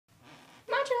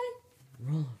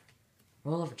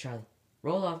Roll over, Charlie.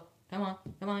 Roll over. Come on.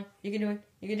 Come on. You can do it.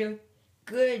 You can do it.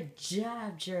 Good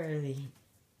job, Charlie.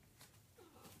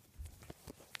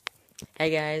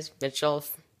 Hey guys, Mitchell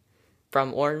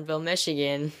from Ortonville,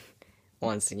 Michigan,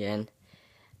 once again.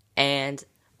 And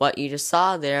what you just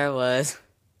saw there was...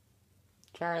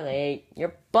 Charlie,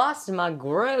 you're busting my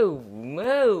groove.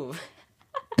 Move.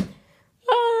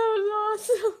 Oh, that was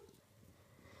awesome.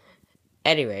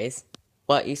 Anyways,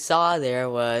 what you saw there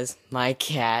was my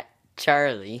cat,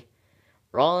 Charlie,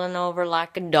 rolling over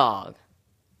like a dog.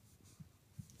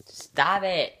 Stop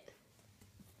it.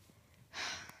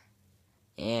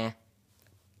 Yeah.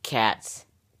 Cats,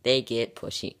 they get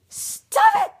pushy.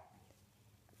 Stop it!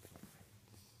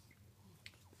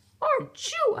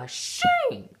 Aren't you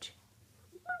ashamed?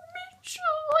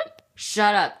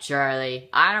 Shut up, Charlie.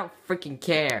 I don't freaking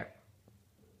care.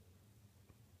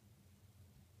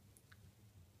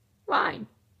 Fine.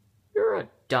 You're a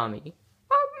dummy.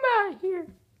 I'm out here.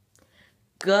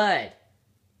 Good.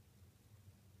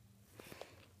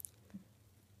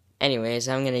 Anyways,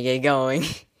 I'm gonna get going.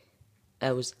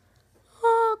 That was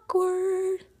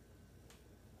awkward.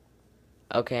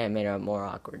 Okay, I made it more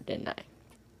awkward, didn't I?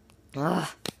 I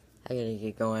gotta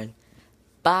get going.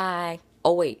 Bye.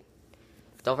 Oh, wait.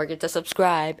 Don't forget to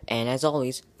subscribe. And as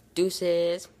always,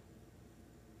 deuces.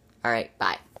 Alright,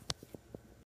 bye.